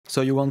So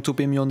you want to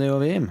pim your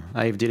Neovim?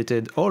 I've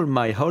deleted all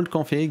my old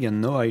config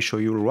and now I show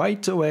you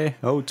right away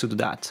how to do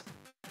that.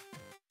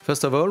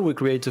 First of all, we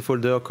create a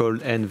folder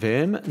called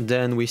nvim,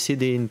 then we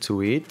cd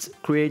into it,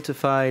 create a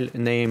file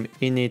named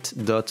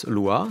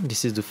init.lua.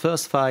 This is the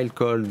first file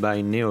called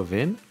by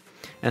Neovim.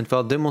 And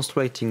for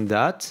demonstrating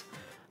that,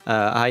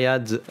 I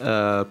add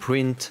a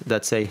print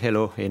that say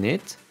hello in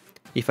it.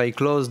 If I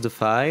close the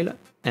file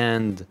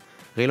and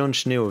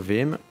relaunch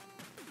Neovim,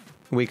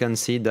 we can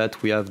see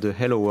that we have the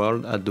hello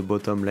world at the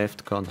bottom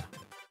left corner.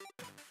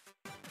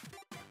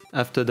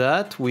 After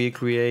that, we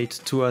create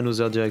two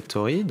another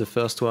directory. The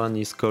first one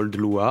is called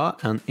Lua,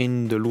 and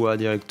in the Lua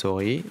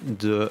directory,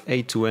 the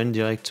A2N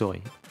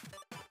directory.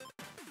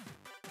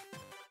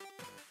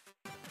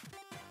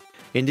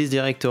 In this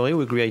directory,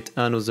 we create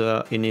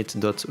another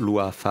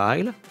init.lua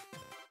file,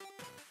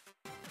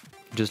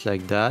 just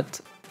like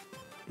that.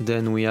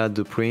 Then we add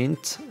the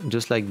print,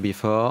 just like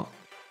before,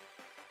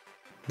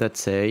 that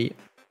say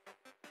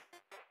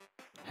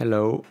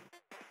hello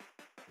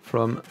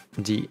from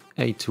the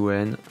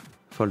A2N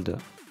folder.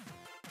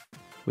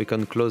 We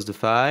can close the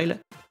file.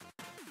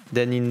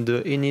 Then in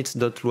the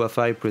init.lua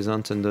file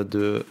present under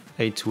the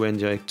A2N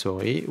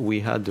directory,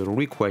 we add the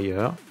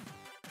require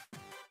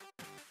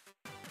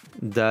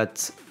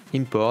that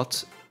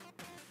imports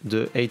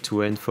the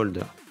A2N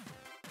folder.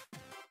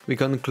 We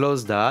can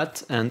close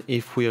that, and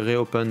if we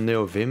reopen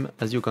Neovim,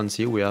 as you can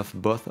see, we have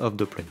both of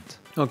the print.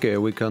 Okay,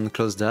 we can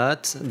close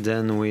that.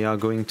 Then we are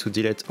going to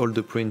delete all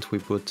the print we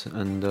put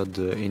under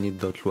the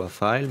init.lua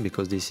file,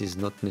 because this is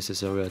not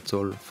necessary at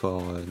all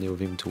for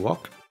Neovim to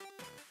work.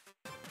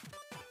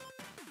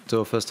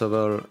 So first of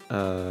all,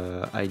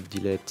 I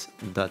delete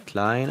that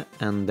line,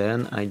 and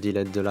then I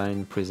delete the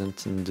line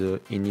present in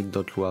the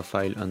init.lua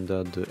file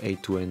under the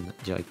A2N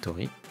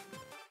directory.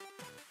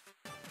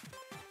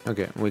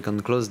 Okay, we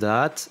can close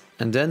that,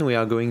 and then we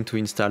are going to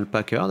install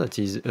Packer that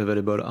is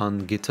available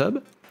on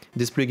GitHub.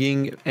 This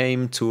plugin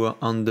aims to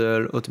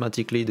handle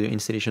automatically the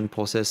installation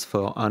process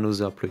for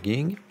another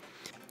plugin.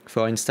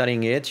 For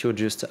installing it, you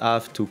just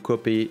have to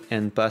copy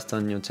and paste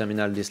on your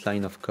terminal this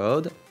line of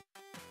code.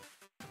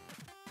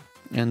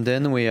 And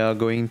then we are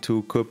going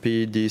to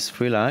copy this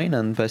three line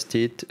and paste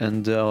it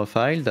under a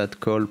file that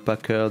called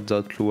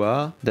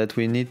packer.nvim that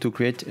we need to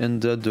create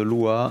under the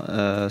lua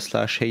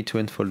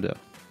 /A2N folder,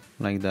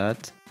 like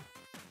that.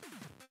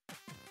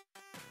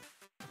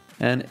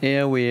 And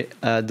here we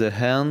add a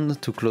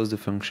hand to close the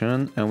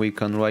function, and we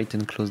can write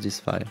and close this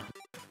file.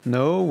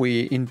 Now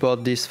we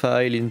import this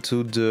file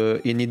into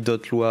the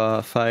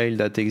init.lua file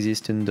that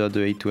exists under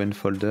the A2N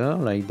folder,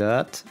 like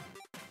that.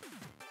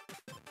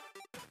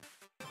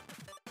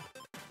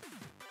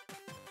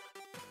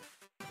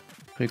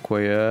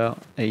 Require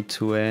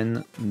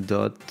A2N.packer.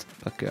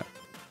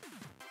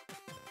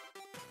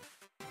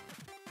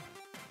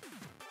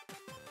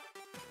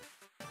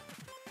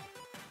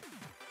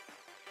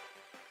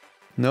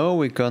 Now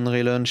we can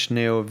relaunch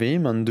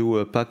Neovim and do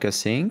a pack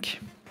async.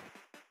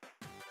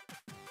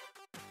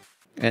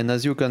 And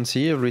as you can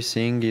see,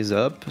 everything is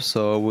up,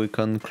 so we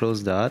can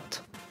close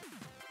that.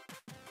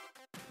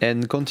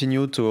 And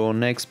continue to our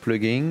next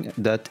plugin,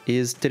 that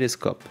is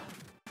Telescope.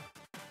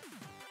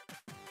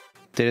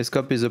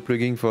 Telescope is a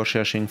plugin for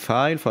searching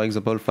file, for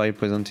example file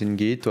present in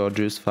Git or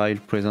just file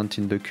present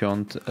in the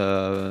current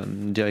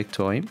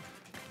directory.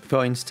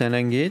 For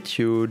installing it,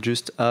 you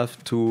just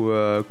have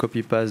to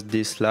copy paste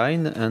this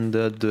line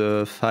under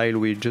the file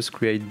we just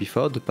created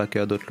before, the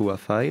packer.lua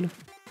file.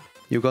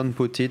 You can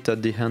put it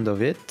at the end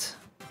of it,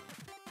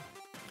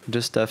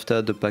 just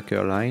after the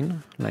packer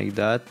line, like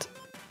that.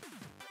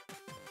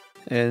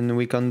 And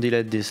we can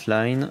delete this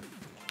line.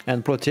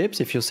 And pro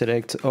tips, if you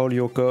select all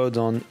your code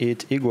on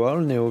it equal,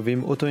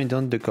 Neovim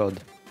auto-indent the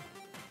code.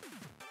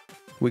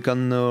 We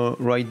can now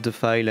write the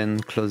file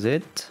and close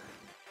it.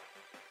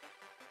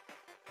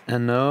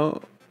 And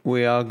now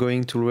we are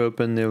going to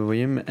reopen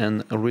Neovim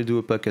and redo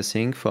a pack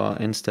async for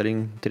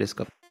installing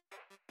Telescope.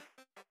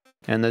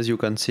 And as you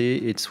can see,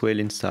 it's well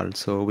installed,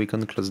 so we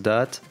can close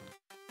that.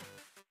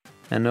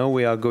 And now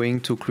we are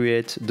going to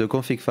create the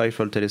config file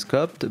for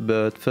Telescope,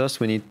 but first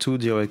we need two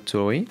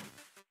directories.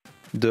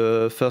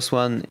 The first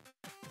one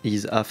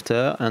is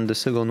after, and the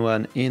second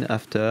one in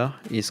after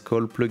is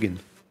called plugin.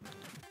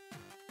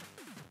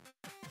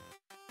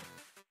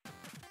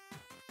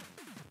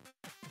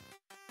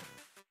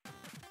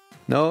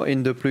 Now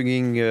in the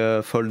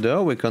plugin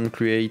folder we can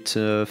create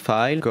a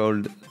file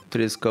called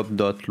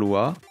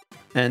telescope.lua,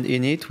 and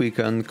in it we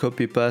can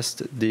copy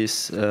paste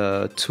this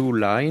two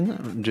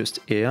line just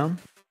here.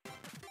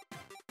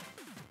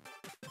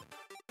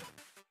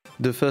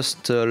 The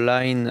first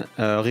line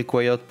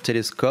required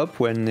Telescope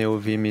when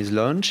Neovim is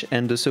launched,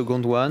 and the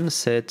second one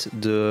set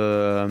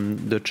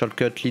the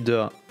shortcut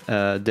leader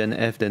then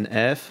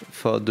F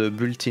for the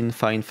built-in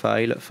find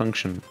file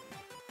function.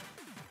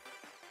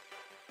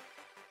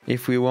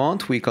 If we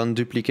want, we can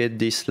duplicate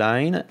this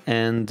line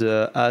and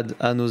add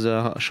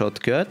another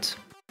shortcut.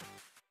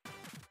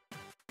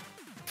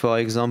 for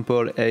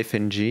example F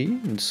and G,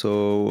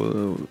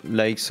 so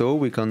like so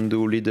we can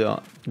do leader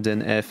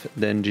then F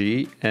then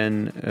G,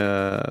 and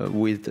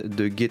with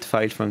the git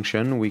file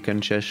function we can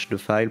change the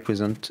file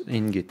present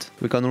in git.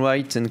 We can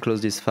write and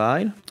close this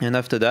file, and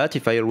after that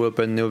if I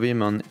open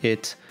Neovim and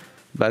hit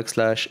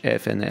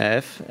 \f and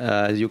f,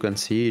 as you can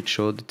see it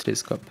showed the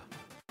telescope.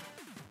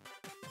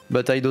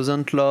 But I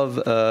don't love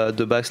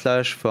the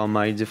backslash for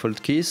my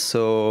default keys,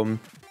 so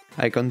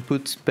I can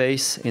put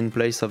space in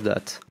place of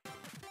that.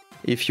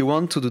 If you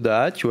want to do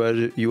that,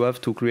 you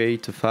have to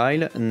create a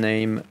file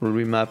named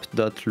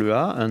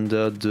remap.lua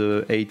under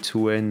the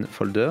A2N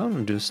folder,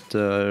 just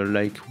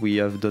like we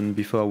have done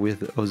before with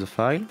the other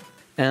file.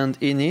 And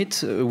in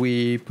it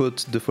we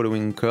put the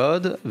following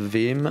code: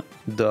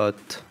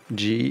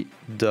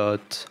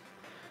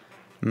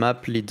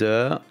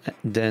 vim.g.mapLeader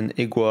then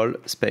equal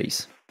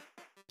space.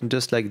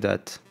 Just like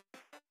that.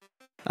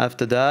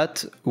 After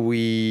that,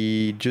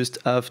 we just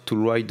have to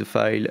write the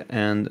file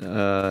and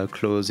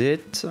close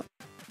it.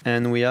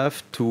 And we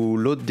have to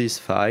load this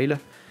file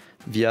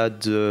via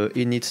the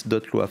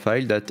init.lua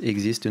file that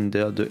exists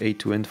under the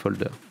A2N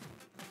folder.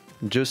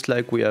 Just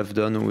like we have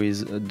done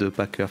with the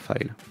packer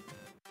file.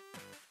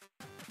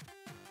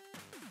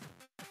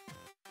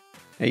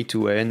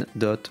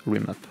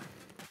 A2N.remap.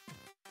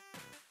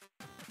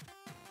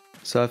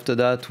 So after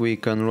that we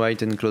can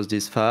write and close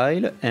this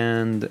file,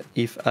 and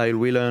if I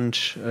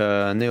relaunch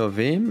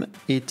Neovim,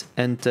 hit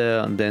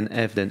enter then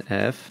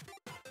F,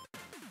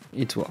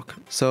 it works.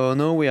 So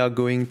now we are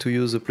going to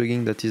use a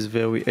plugin that is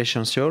very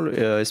essential,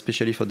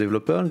 especially for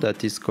developers,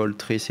 that is called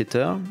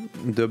treesiter.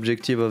 The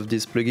objective of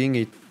this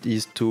plugin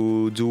is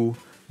to do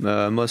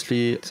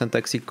mostly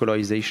syntactic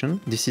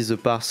colorization. This is a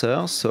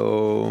parser,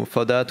 so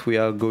for that we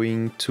are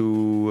going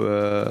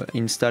to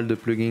install the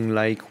plugin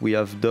like we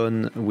have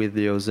done with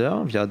the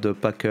other via the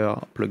packer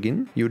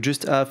plugin. You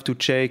just have to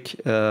check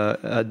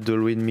at the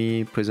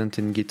readme present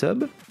in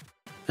GitHub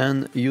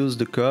and use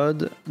the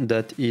code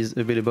that is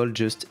available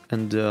just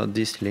under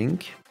this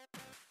link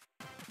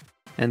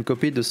and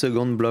copy the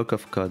second block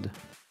of code.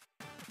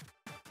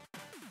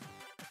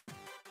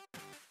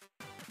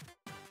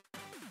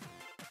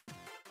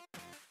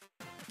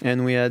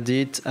 And we add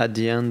it at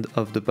the end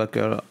of the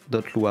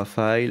packer.lua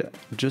file,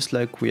 just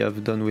like we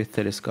have done with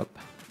telescope.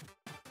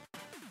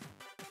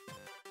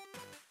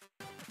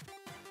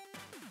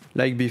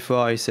 Like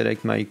before, I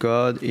select my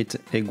code, it's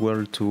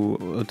equal to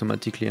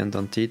automatically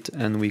indent it,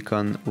 and we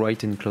can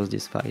write and close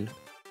this file.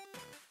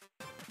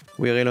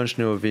 We relaunch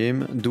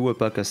Neovim, do a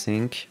pack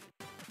async,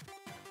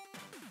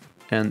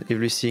 and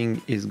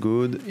everything is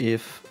good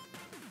if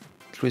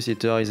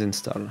treesiter is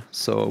installed.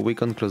 So we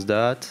can close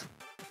that.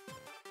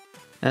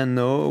 And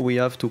now we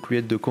have to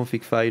create the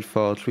config file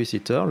for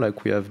treesiter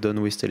like we have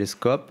done with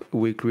telescope.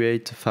 We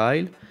create a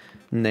file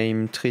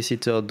named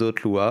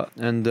treesiter.lua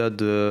under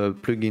the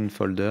plugin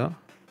folder,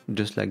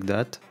 just like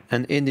that.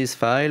 And in this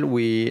file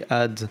we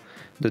add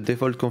the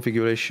default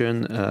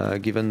configuration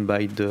given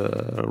by the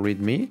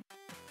readme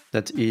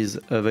that is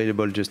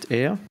available just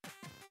here.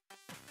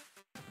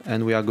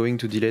 And we are going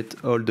to delete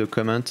all the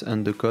comments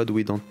and the code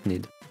we don't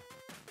need.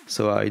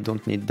 So I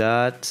don't need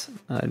that,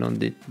 I don't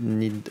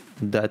need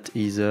that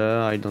either,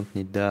 I don't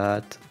need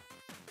that.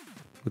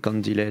 We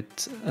can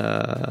delete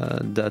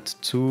that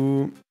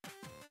too.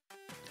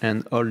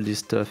 And all this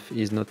stuff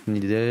is not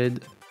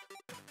needed.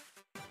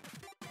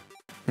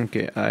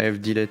 Okay, I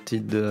have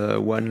deleted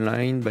one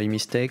line by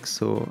mistake,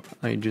 so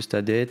I just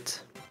add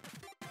it.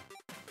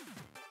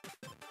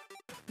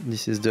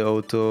 This is the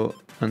auto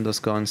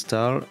underscore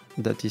install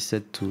that is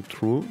set to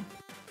true.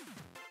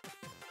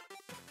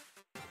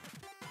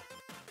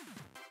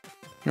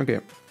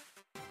 Okay.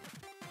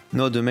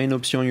 Now the main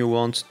option you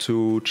want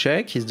to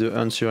check is the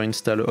answer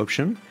install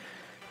option.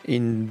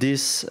 In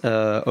this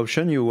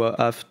option you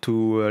have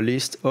to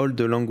list all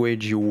the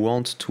language you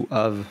want to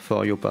have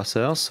for your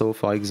parser. So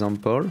for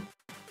example,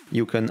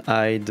 you can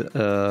hide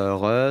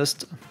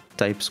Rust,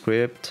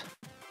 TypeScript,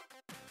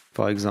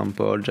 for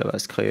example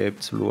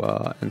JavaScript,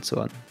 Lua, and so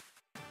on.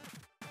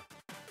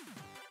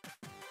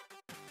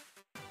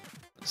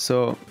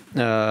 So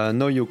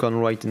now you can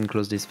write and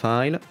close this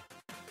file.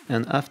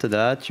 And after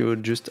that, you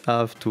just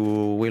have to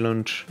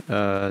relaunch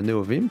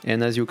Neovim.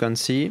 And as you can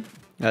see,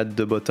 at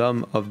the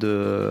bottom of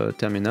the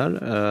terminal,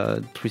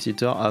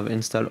 treesiter have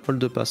installed all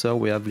the parser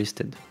we have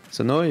listed.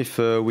 So now if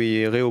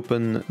we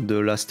reopen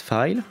the last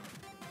file,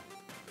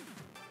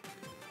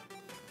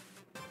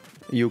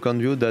 you can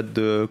view that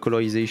the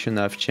colorization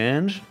have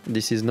changed.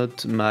 This is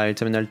not my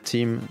terminal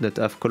team that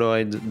have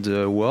colored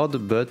the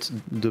word, but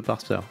the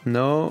parser.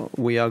 Now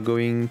we are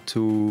going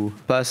to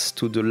pass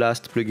to the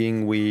last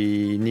plugin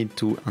we need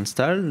to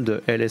install,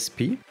 the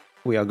LSP.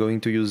 We are going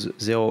to use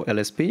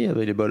 0-lsp,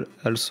 available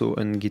also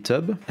on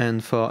GitHub.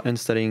 And for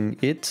installing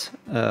it,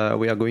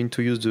 we are going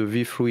to use the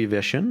v3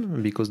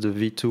 version, because the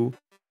v2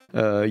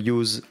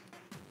 use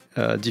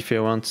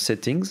different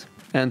settings.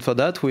 And for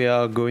that we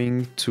are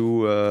going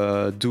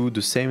to do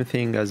the same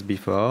thing as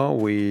before.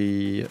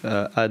 We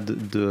add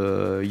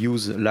the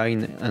use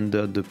line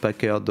under the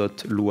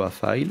packer.lua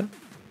file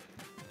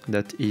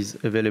that is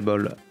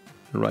available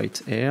right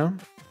here.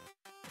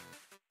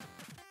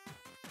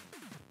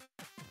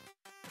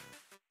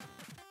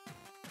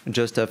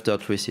 Just after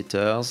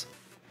treesiters.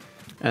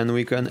 And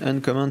we can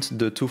uncomment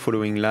the two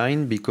following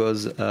lines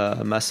because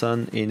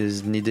Mason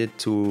is needed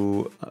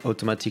to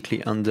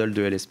automatically handle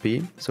the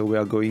LSP, so we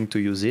are going to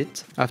use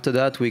it. After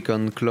that we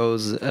can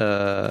close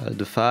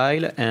the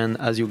file, and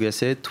as you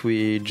guessed it,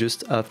 we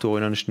just have to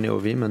relaunch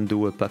Neovim and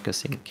do a pack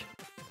async.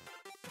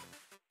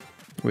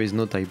 With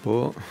no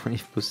typo,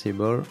 if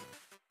possible.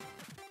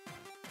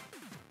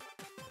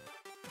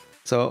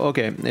 So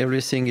okay,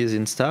 everything is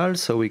installed,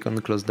 so we can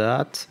close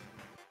that.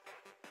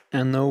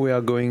 And now we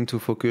are going to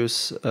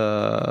focus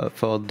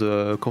for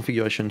the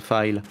configuration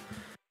file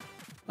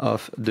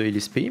of the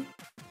LSP.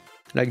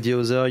 Like the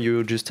other,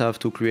 you just have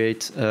to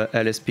create a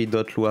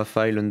lsp.lua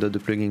file under the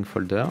plugin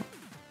folder.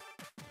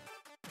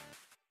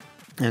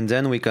 And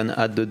then we can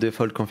add the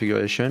default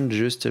configuration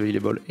just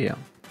available here.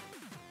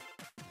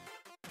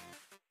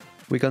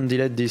 We can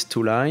delete these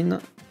two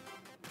lines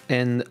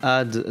and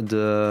add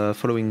the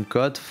following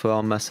code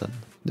for Mason.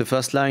 The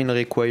first line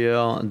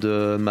requires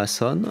the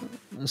Mason,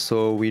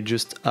 so we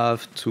just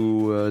have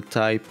to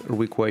type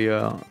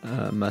require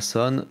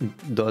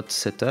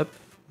mason.setup,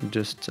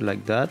 just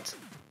like that.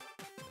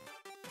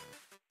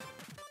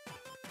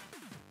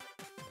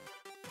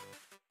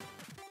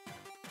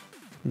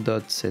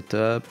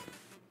 .setup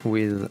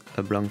with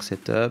a blank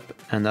setup,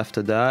 and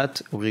after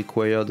that we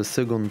require the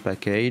second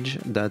package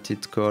that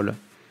it's called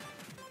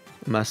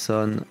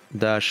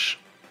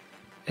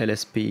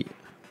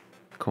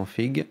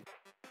mason-lspconfig.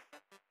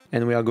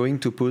 And we are going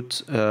to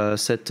put a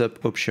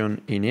setup option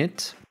in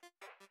it.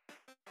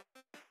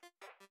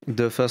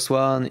 The first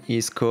one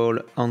is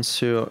called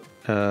answer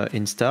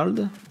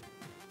installed,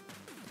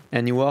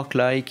 and it works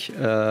like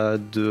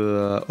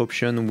the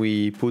option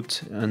we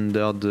put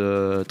under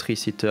the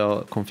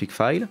treesiter config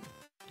file.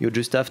 You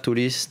just have to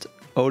list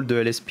all the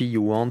LSP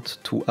you want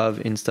to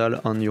have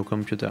installed on your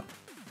computer.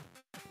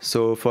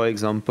 So for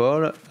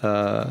example,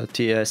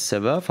 TS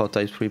server for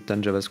TypeScript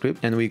and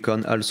JavaScript, and we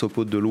can also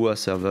put the Lua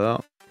server,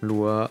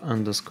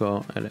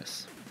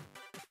 Lua_ls.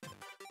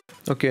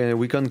 Okay,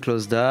 we can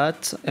close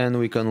that and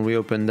we can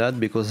reopen that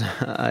because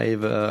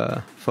I've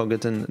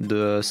forgotten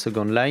the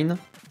second line.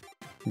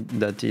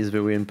 That is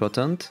very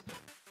important.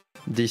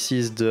 This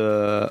is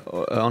the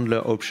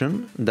handler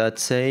option that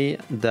say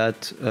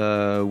that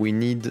we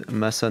need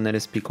Mason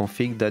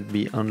lspconfig that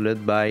be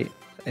handled by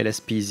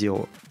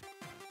lsp0.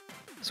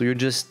 So you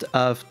just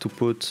have to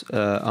put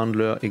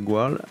handler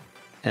equal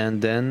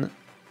and then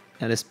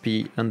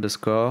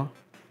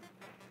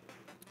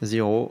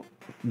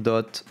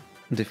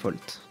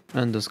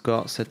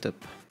lsp_0.default_setup.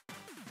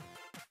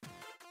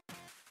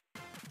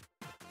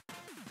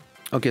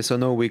 Okay, so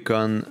now we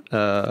can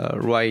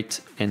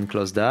write and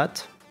close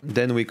that.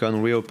 Then we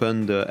can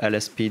reopen the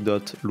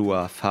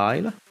lsp.lua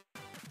file.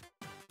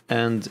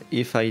 And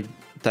if I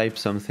type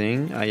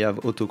something, I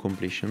have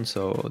auto-completion,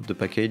 so the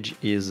package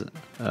is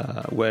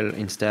well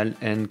installed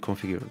and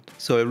configured.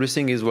 So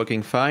everything is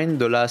working fine.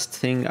 The last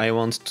thing I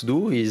want to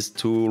do is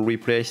to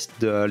replace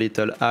the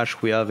little hash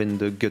we have in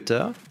the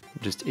gutter,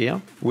 just here,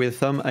 with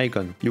some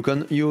icon. You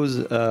can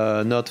use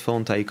not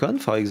font icon,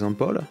 for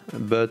example,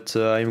 but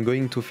I'm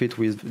going to fit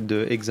with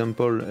the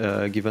example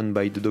given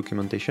by the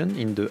documentation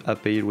in the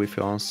API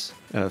reference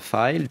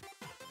file,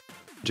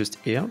 just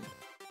here.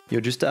 You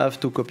just have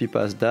to copy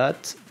paste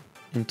that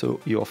into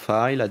your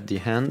file at the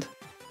end,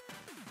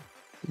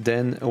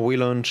 then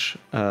relaunch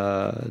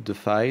the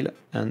file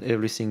and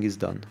everything is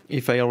done.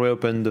 If I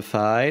reopen the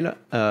file,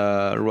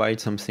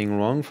 write something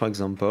wrong, for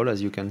example,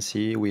 as you can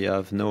see, we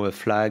have now a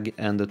flag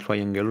and a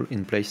triangle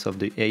in place of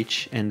the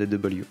H and the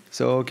W.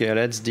 So okay,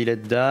 let's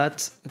delete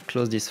that,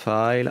 close this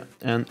file,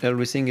 and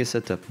everything is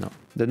set up now.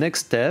 The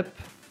next step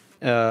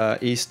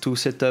is to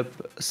set up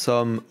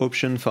some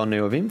option for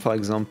Neovim. For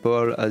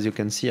example, as you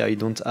can see, I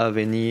don't have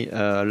any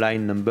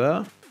line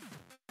number.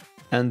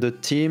 And the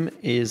theme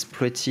is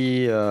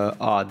pretty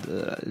odd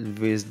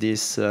with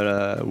this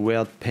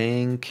weird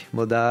pink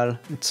modal.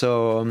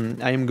 So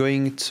I'm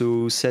going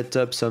to set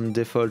up some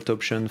default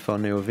option for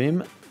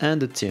Neovim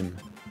and a theme.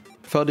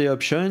 For the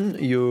option,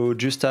 you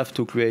just have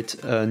to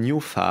create a new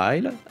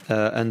file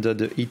under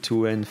the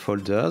E2N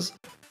folders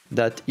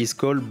that is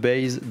called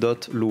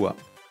base.lua.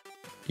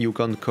 You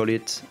can call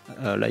it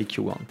like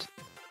you want.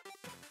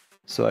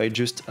 So I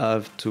just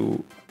have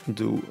to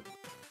do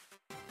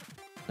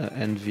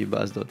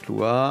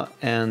nvbase.lua,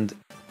 and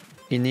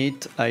in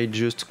it I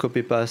just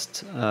copy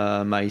paste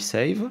my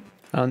save.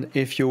 And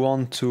if you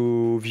want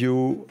to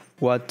view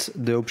what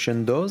the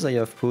option does, I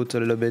have put a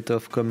little bit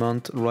of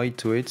comment right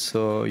to it,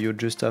 so you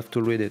just have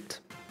to read it.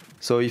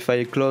 So if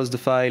I close the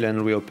file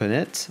and reopen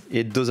it,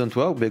 it doesn't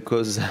work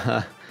because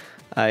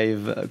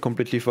I've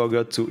completely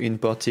forgot to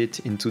import it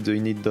into the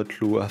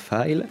init.lua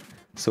file.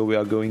 So we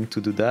are going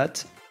to do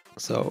that.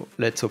 So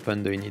let's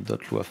open the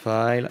init.lua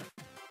file.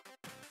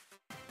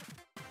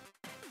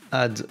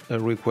 Add a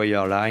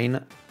require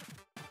line,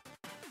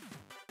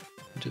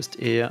 just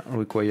here,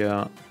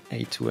 require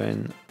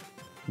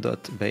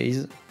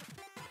a2n.base.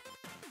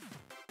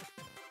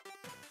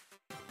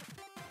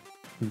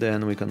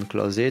 then we can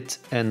close it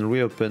and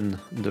reopen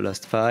the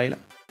last file.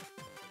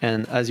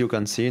 And as you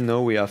can see,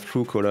 now we have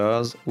true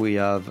colors, we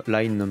have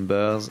line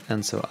numbers,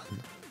 and so on.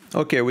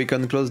 Okay, we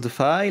can close the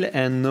file,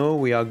 and now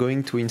we are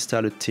going to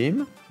install a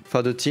theme.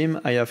 For the theme,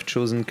 I have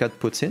chosen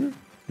catppuccin,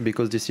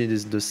 because this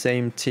is the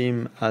same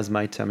theme as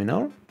my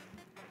terminal.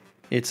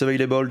 It's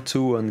available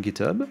too on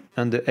GitHub,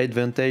 and the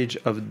advantage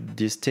of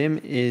this theme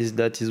is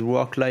that it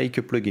works like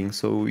a plugin,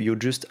 so you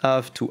just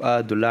have to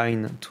add a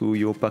line to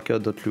your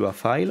packer.nvim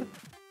file,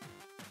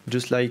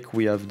 just like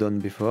we have done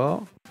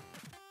before.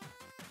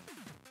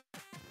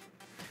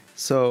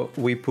 So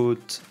we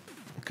put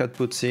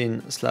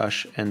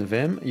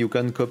catppuccin/nvim. You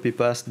can copy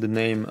paste the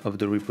name of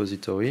the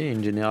repository.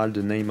 In general,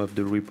 the name of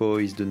the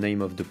repo is the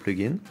name of the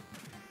plugin.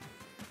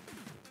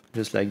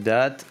 Just like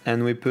that.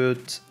 And we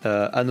put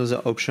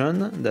another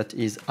option that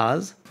is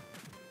as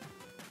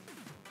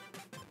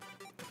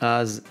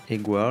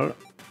equal,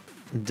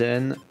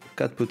 then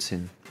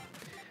catppuccin.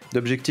 The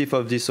objective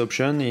of this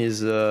option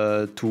is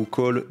to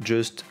call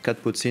just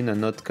catppuccin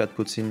and not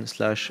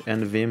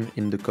catppuccin/nvim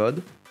in the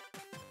code.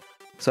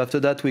 So after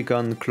that we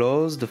can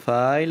close the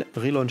file,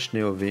 relaunch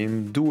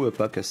Neovim, do a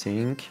pack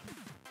async,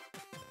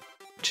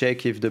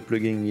 check if the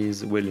plugin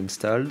is well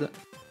installed.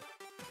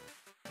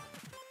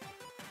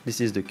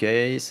 This is the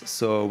case,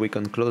 so we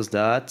can close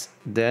that.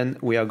 Then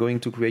we are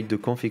going to create the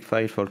config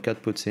file for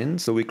catppuccin.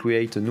 So we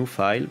create a new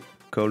file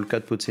called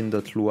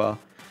catppuccin.lua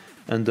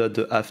under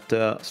the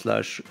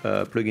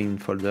after/plugin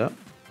folder,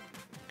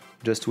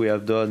 just we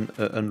have done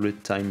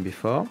 100 times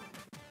before.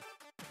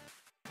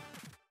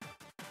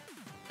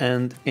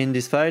 And in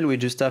this file, we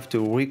just have to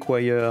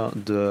require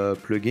the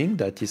plugin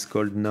that is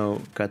called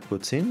now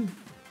catppuccin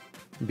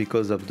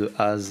because of the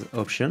as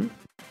option.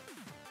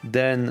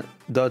 Then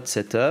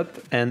 .setup,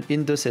 and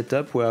in the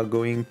setup we are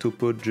going to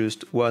put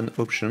just one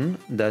option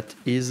that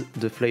is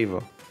the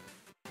flavor.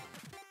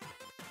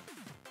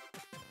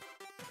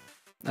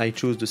 I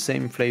choose the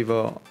same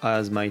flavor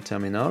as my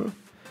terminal,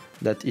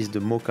 that is the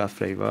mocha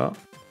flavor.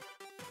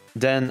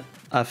 Then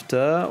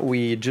after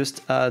we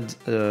just add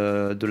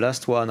the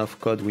last one of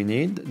code we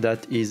need,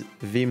 that is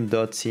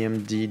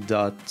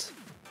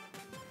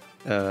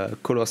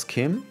vim.cmd.color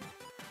scheme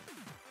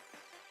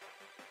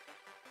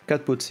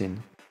catppuccin.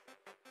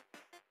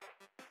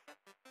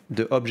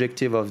 The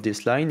objective of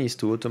this line is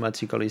to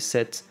automatically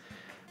set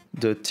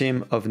the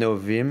theme of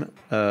Neovim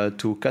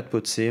to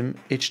catppuccin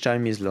each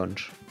time is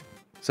launched.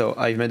 So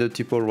I've made a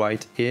typo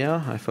right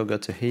here, I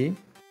forgot a he.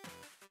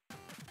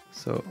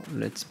 So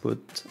let's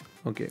put,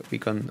 okay, we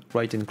can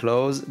write and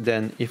close.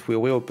 Then if we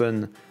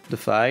reopen the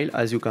file,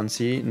 as you can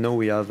see, now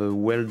we have a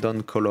well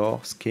done color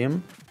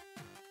scheme.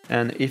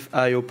 And if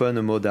I open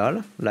a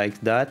modal like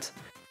that,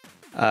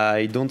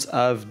 I don't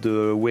have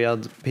the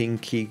weird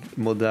pinky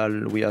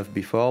modal we have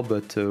before,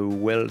 but a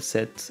well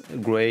set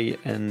gray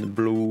and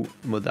blue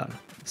modal.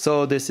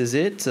 So this is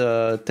it.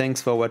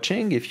 Thanks for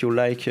watching. If you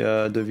like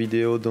the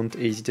video, don't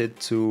hesitate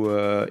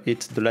to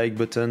hit the like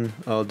button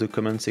or the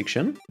comment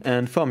section.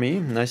 And for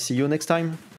me, I see you next time.